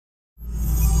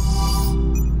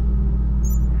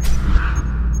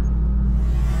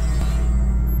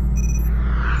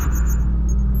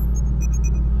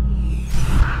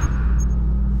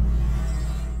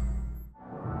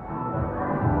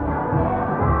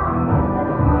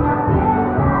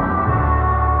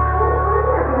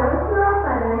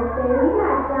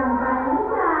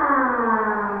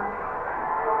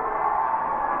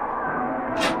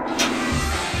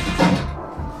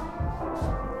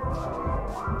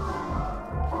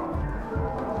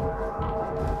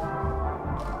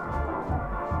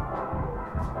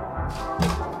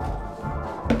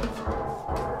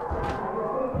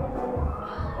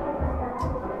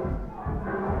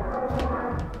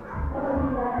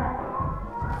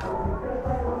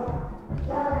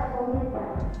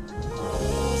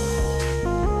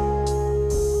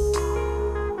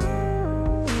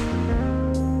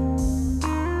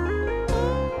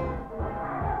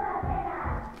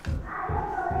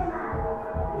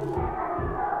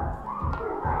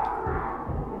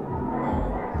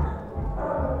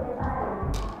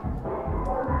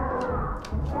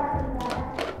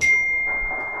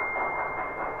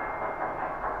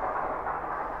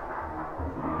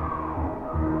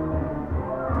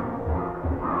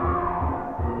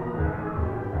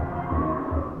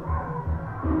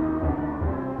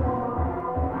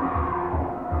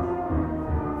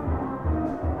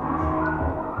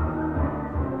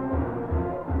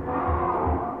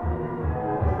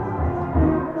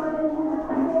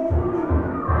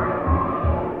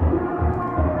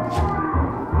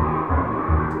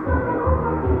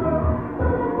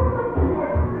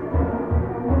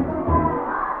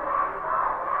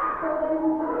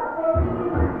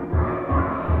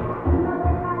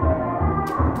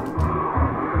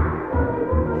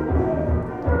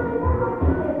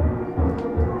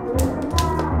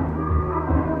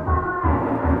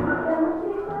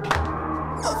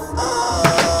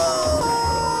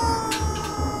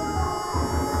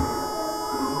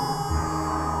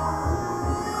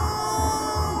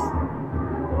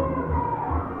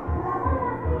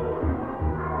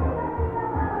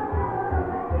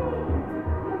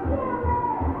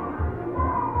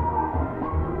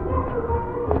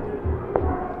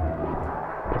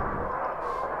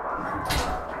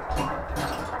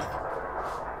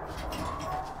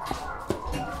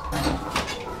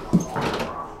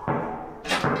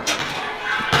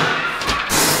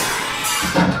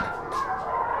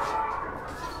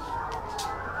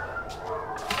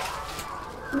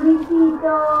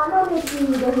Luisito, no le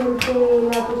tires el pelo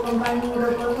a tu compañero,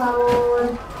 por favor.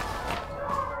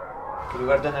 Qué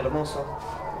lugar tan hermoso.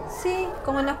 Sí,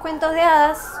 como en los cuentos de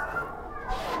hadas.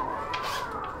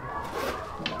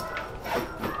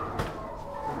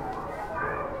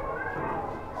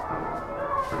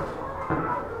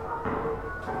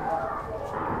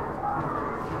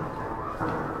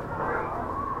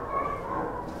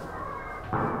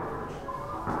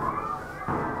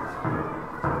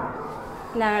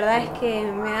 La verdad es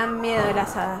que me dan miedo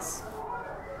las hadas.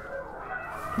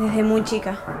 Desde muy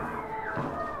chica.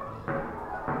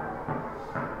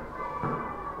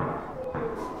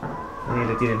 Nadie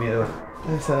le tiene miedo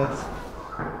a esas hadas.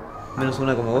 Menos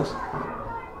una como vos.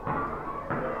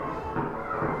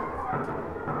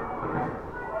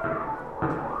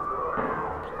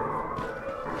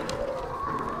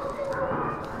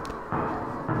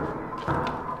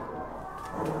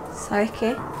 ¿Sabes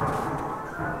qué?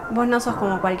 Vos no sos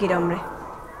como cualquier hombre.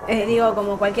 Digo,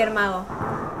 como cualquier mago.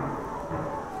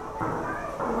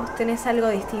 Vos tenés algo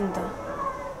distinto.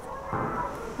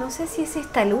 No sé si es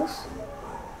esta luz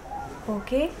o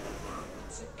qué.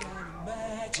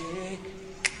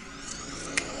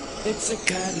 It's a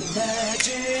kind of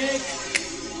magic.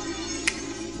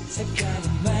 It's a kind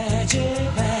of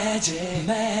magic, magic,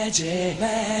 magic,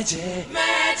 magic,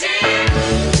 magic.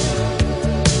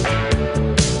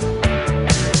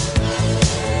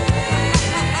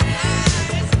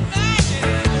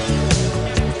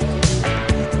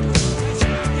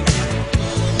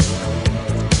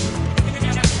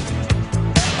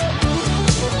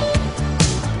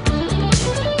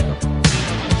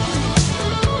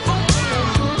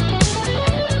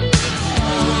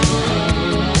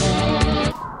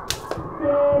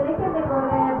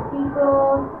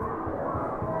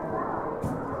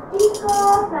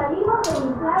 Salimos del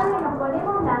inflable, nos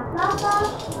ponemos las gafas,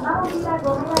 vamos a ir a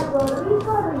comer algo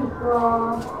rico,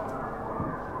 rico.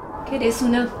 ¿Querés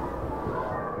una?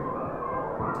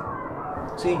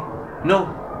 Sí. No.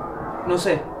 No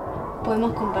sé.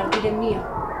 Podemos compartir el mío.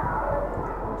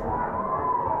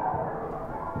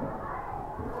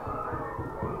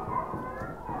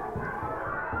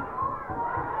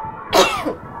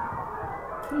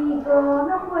 Chicos,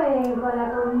 no jueguen con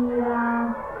la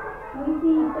comida.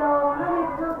 Luisito,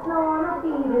 no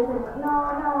tires el...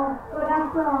 No,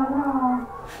 corazón, no.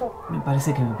 Me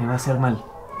parece que me va a hacer mal.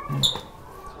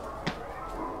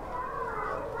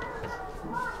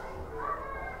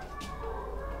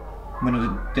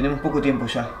 Bueno, tenemos poco tiempo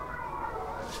ya.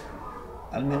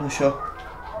 Al menos yo.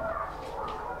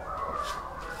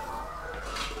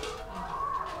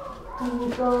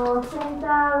 Chicos,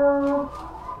 sentados.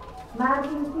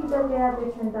 Martincito,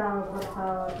 quédate sentado, por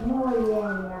favor. Muy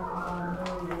bien, mi amor,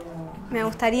 muy bien. Me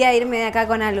gustaría irme de acá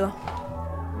con algo.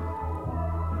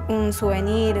 Un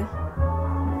souvenir,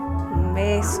 un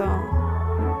beso,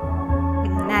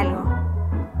 un algo.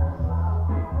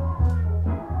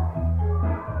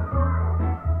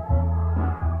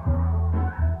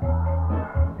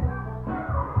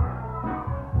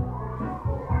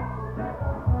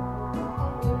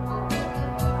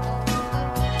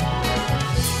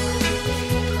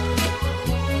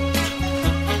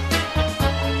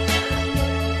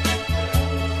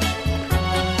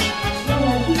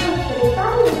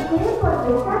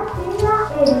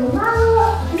 El mago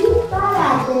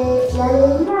disparate, la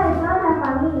alegría de toda la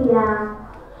familia.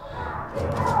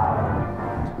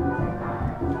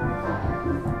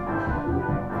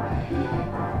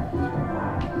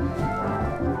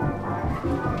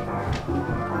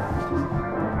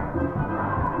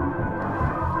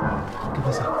 ¿Qué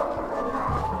pasa?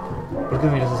 ¿Por qué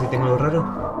me miras así? ¿Tengo algo raro?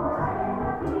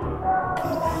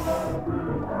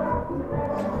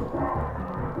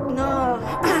 No,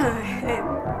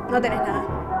 no tenés nada.